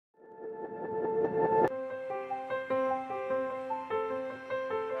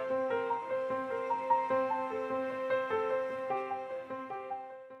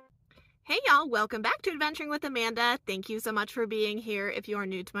y'all, welcome back to Adventuring with Amanda. Thank you so much for being here. If you are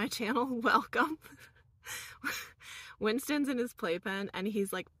new to my channel, welcome. Wynston's in his playpen and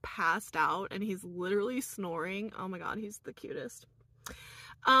he's like passed out and he's literally snoring. Oh my god, he's the cutest.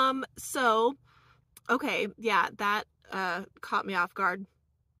 Okay, yeah, that caught me off guard.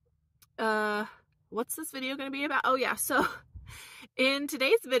 What's this video gonna be about? Oh yeah, so in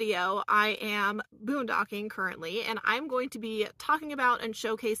today's video, I am boondocking currently, and I'm going to be talking about and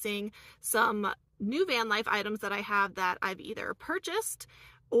showcasing some new van life items that I have that I've either purchased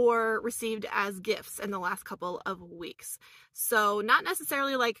or received as gifts in the last couple of weeks. So not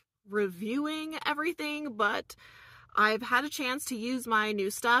necessarily like reviewing everything, but I've had a chance to use my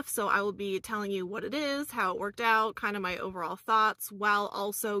new stuff, so I will be telling you what it is, how it worked out, kind of my overall thoughts, while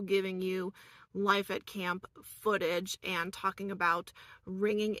also giving you life at camp footage and talking about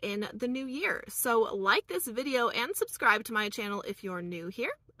ringing in the new year. So like this video and subscribe to my channel if you're new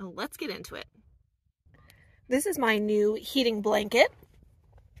here. Let's get into it. This is my new heating blanket.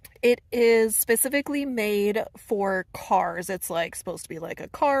 It is specifically made for cars. It's like supposed to be like a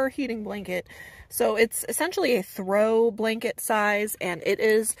car heating blanket. So it's essentially a throw blanket size, and it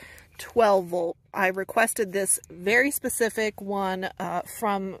is 12 volt. I requested this very specific one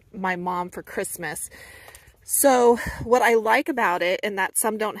from my mom for Christmas. So what I like about it, and that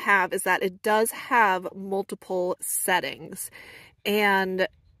some don't have, is that it does have multiple settings. And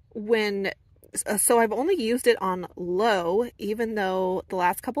so I've only used it on low, even though the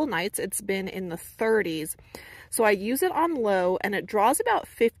last couple of nights it's been in the 30s. So I use it on low and it draws about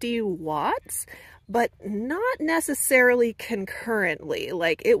 50 watts, but not necessarily concurrently.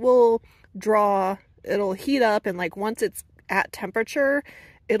 Like it will draw, it'll heat up, and like once it's at temperature,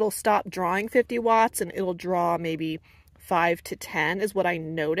 it'll stop drawing 50 watts and it'll draw maybe 5 to 10 is what I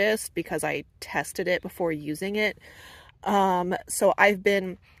noticed because I tested it before using it. So I've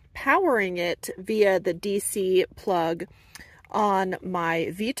been powering it via the DC plug on my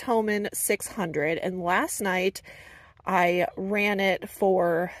Vitomin 600, and last night I ran it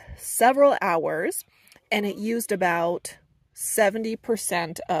for several hours and it used about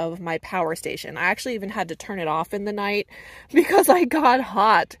 70% of my power station. I actually even had to turn it off in the night because I got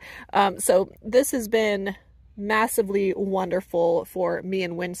hot. So this has been massively wonderful for me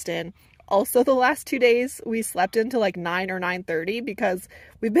and Wynston. Also, the last 2 days we slept into like 9 or 9:30 because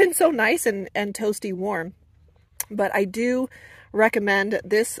we've been so nice and toasty warm. But I do recommend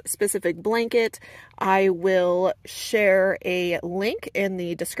this specific blanket. I will share a link in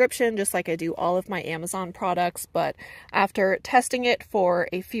the description, just like I do all of my Amazon products. But after testing it for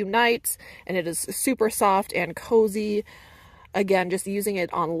a few nights, and it is super soft and cozy, again, just using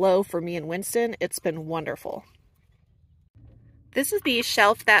it on low for me and Wynston, it's been wonderful. This is the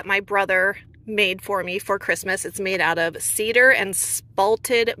shelf that my brother made for me for Christmas. It's made out of cedar and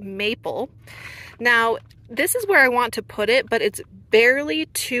spalted maple. Now, this is where I want to put it, but it's barely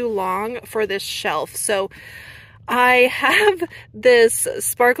too long for this shelf. So I have this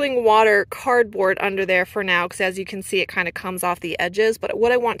sparkling water cardboard under there for now, because as you can see, it kind of comes off the edges. But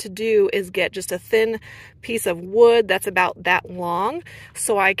what I want to do is get just a thin piece of wood that's about that long,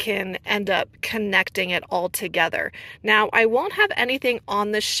 so I can end up connecting it all together. Now, I won't have anything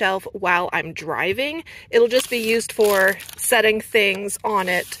on the shelf while I'm driving. It'll just be used for setting things on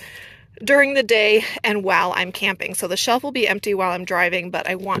it during the day and while I'm camping. So the shelf will be empty while I'm driving, but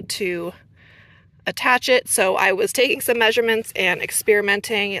I want to attach it. So I was taking some measurements and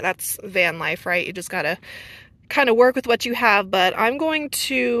experimenting. That's van life, right? You just gotta kind of work with what you have. But I'm going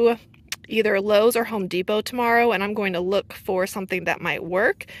to either Lowe's or Home Depot tomorrow, and I'm going to look for something that might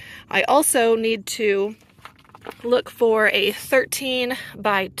work. I also need to look for a 13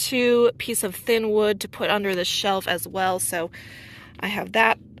 by 2 piece of thin wood to put under the shelf as well. So I have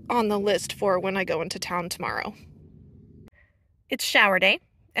that on the list for when I go into town tomorrow. It's shower day,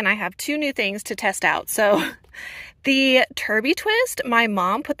 and I have 2 new things to test out. So the Turby Twist, my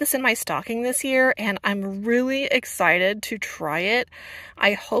mom put this in my stocking this year, and I'm really excited to try it.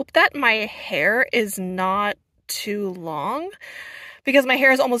 I hope that my hair is not too long, because my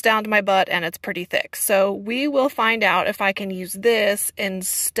hair is almost down to my butt and it's pretty thick. So we will find out if I can use this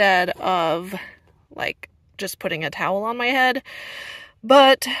instead of like just putting a towel on my head.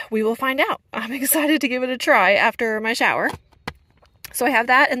 But we will find out. I'm excited to give it a try after my shower. So I have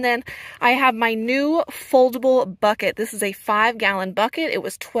that, and then I have my new foldable bucket. This is a 5-gallon bucket. It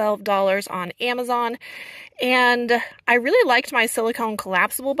was $12 on Amazon, and I really liked my silicone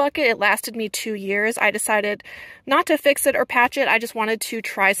collapsible bucket. It lasted me 2 years. I decided not to fix it or patch it. I just wanted to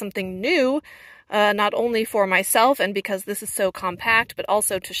try something new not only for myself and because this is so compact, but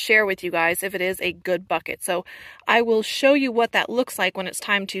also to share with you guys if it is a good bucket. So I will show you what that looks like when it's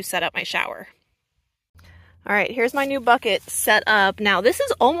time to set up my shower. All right, here's my new bucket set up. Now this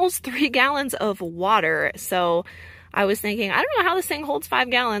is almost 3 gallons of water. So I was thinking, I don't know how this thing holds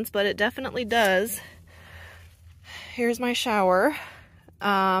 5 gallons, but it definitely does. Here's my shower.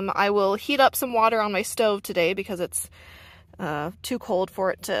 I will heat up some water on my stove today because it's too cold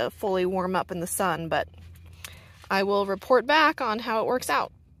for it to fully warm up in the sun, but I will report back on how it works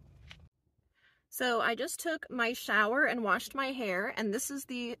out. So I just took my shower and washed my hair, and this is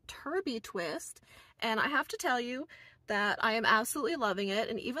the Turby Twist, and I have to tell you that I am absolutely loving it.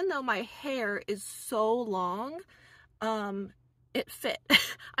 And even though my hair is so long, it fit.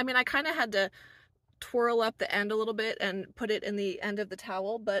 I mean, I kind of had to twirl up the end a little bit and put it in the end of the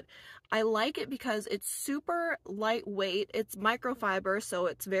towel, but I like it because it's super lightweight. It's microfiber, so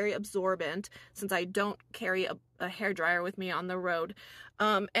it's very absorbent since I don't carry a hairdryer with me on the road.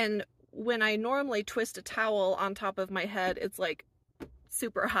 And when I normally twist a towel on top of my head, it's like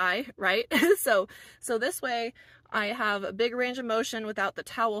super high, right? So this way I have a big range of motion without the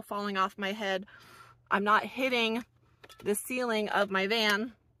towel falling off my head. I'm not hitting the ceiling of my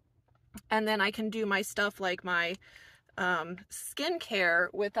van, and then I can do my stuff like my skincare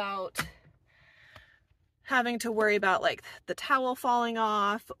without having to worry about like the towel falling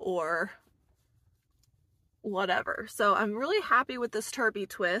off or whatever. So I'm really happy with this Turby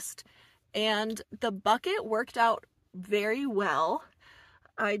Twist, and the bucket worked out very well.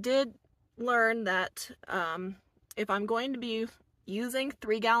 I did learn that if I'm going to be using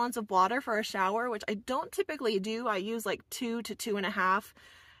 3 gallons of water for a shower, which I don't typically do, I use like 2 to 2.5,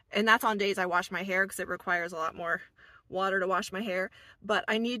 and that's on days I wash my hair because it requires a lot more water to wash my hair. But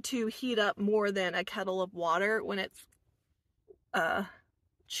I need to heat up more than a kettle of water when it's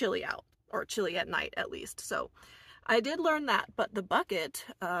chilly out, or chilly at night at least. So I did learn that, but the bucket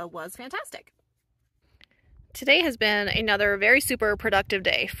was fantastic. Today has been another very super productive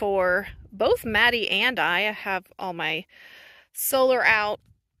day for both Maddie and I. I have all my solar out,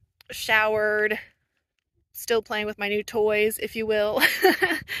 showered, still playing with my new toys, if you will.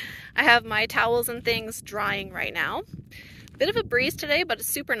 I have my towels and things drying right now. Bit of a breeze today, but it's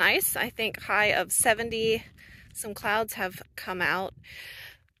super nice. I think high of 70. Some clouds have come out.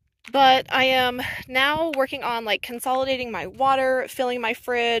 But I am now working on like consolidating my water, filling my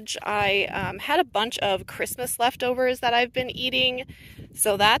fridge. I had a bunch of Christmas leftovers that I've been eating,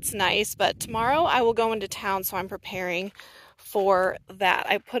 so that's nice. But tomorrow I will go into town, so I'm preparing for that.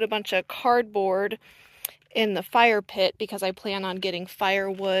 I put a bunch of cardboard in the fire pit because I plan on getting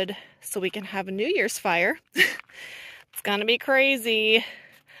firewood so we can have a New Year's fire. It's gonna be crazy.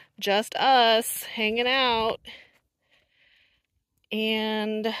 Just us hanging out.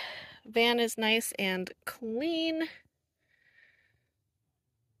 And van is nice and clean.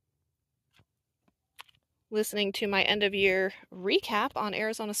 Listening to my end of year recap on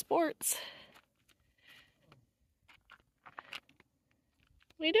Arizona sports.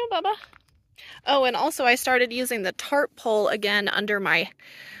 What are you doing, Bubba? Oh, and also I started using the tarp pole again under my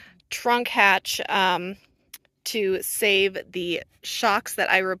trunk hatch to save the shocks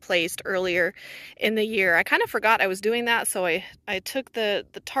that I replaced earlier in the year. I kind of forgot I was doing that, so I took the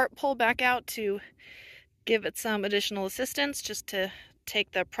tarp pole back out to give it some additional assistance, just to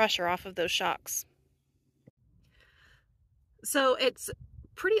take the pressure off of those shocks. So it's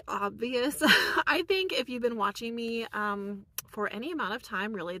pretty obvious, I think, if you've been watching me for any amount of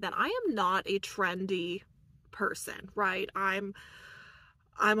time really, that I am not a trendy person, right? I'm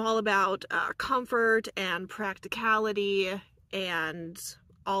all about comfort and practicality and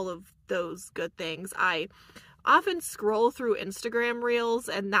all of those good things. I often scroll through Instagram reels,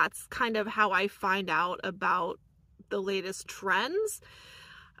 and that's kind of how I find out about the latest trends,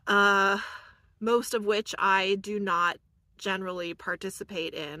 most of which I do not generally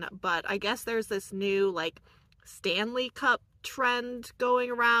participate in. But I guess there's this new like Stanley Cup trend going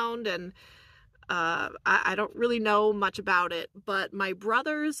around, and I don't really know much about it, but my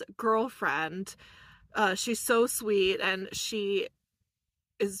brother's girlfriend, she's so sweet, and she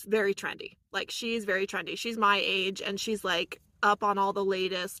is very trendy. Like, she's very trendy. She's my age, and she's like up on all the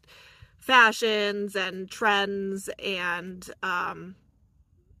latest fashions and trends, and I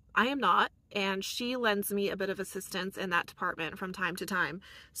am not. And she lends me a bit of assistance in that department from time to time.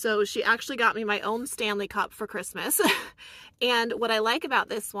 So she actually got me my own Stanley Cup for Christmas. And what I like about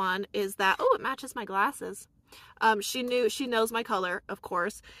this one is that, oh, it matches my glasses. She knows my color, of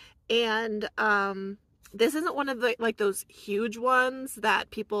course. And this isn't one of the, like, those huge ones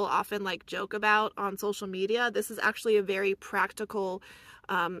that people often like joke about on social media. This is actually a very practical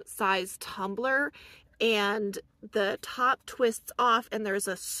size tumbler, and the top twists off and there's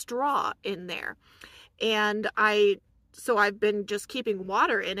a straw in there. And so I've been just keeping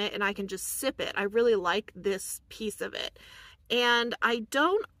water in it and I can just sip it. I really like this piece of it. And I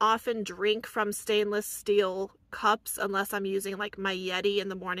don't often drink from stainless steel cups unless I'm using like my Yeti in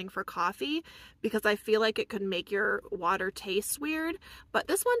the morning for coffee, because I feel like it could make your water taste weird, but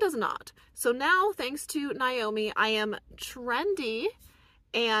this one does not. So now, thanks to Naomi, I am trendy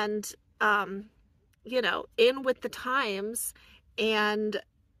and, you know, in with the times. And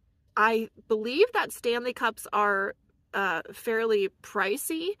I believe that Stanley cups are fairly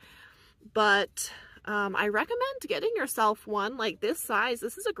pricey, but I recommend getting yourself one like this size.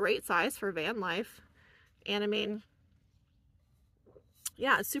 This is a great size for van life. And I mean,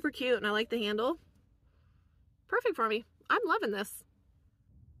 yeah, it's super cute and I like the handle. Perfect for me. I'm loving this.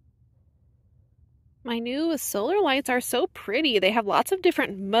 My new solar lights are so pretty. They have lots of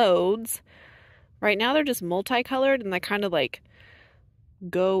different modes. Right now they're just multicolored and they kind of like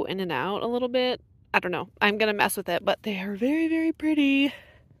go in and out a little bit. I don't know. I'm gonna mess with it, but they are very, very pretty.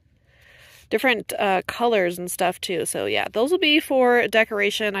 Different colors and stuff too. So yeah, those will be for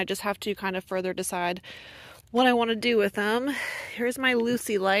decoration. I just have to kind of further decide what I want to do with them. Here's my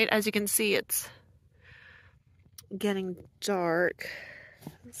Lucy light. As you can see, it's getting dark.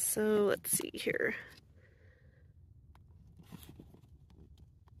 So let's see here.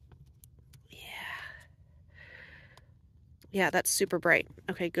 Yeah, that's super bright.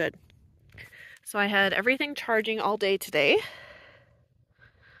 Okay, good. So I had everything charging all day today.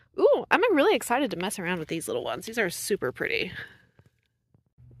 Ooh, I'm really excited to mess around with these little ones. These are super pretty.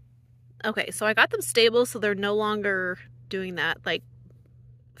 Okay, so I got them stable so they're no longer doing that like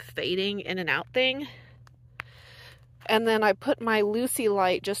fading in and out thing. And then I put my Lucy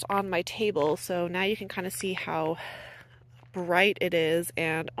light just on my table, so now you can kind of see how bright it is.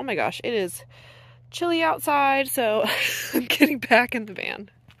 And oh my gosh, it is chilly outside, so I'm getting back in the van.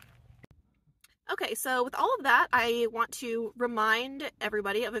 Okay, so with all of that, I want to remind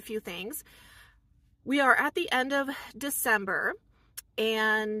everybody of a few things. We are at the end of December,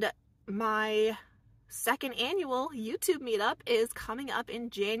 and my second annual YouTube meetup is coming up in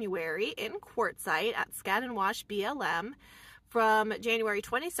January in Quartzsite at Scat and Wash BLM from January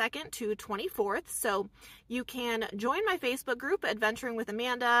 22nd to 24th. So you can join my Facebook group, Adventuring with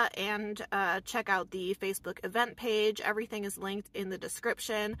Amanda, and check out the Facebook event page. Everything is linked in the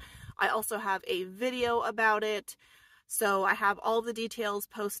description. I also have a video about it. So I have all the details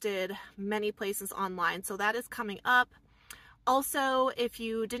posted many places online. So that is coming up. Also, if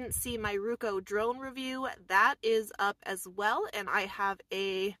you didn't see my Ruko drone review, that is up as well. And I have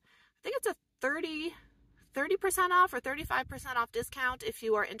I think it's a 30% off or 35% off discount if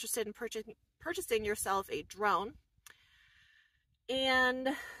you are interested in purchasing yourself a drone. And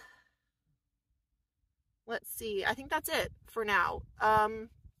let's see, I think that's it for now.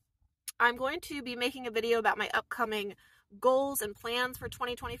 I'm going to be making a video about my upcoming goals and plans for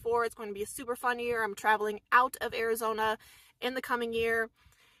 2024. It's going to be a super fun year. I'm traveling out of Arizona in the coming year,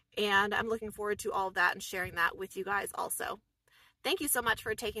 and I'm looking forward to all of that and sharing that with you guys also. Thank you so much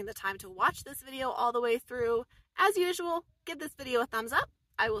for taking the time to watch this video all the way through. As usual, give this video a thumbs up.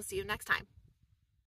 I will see you next time.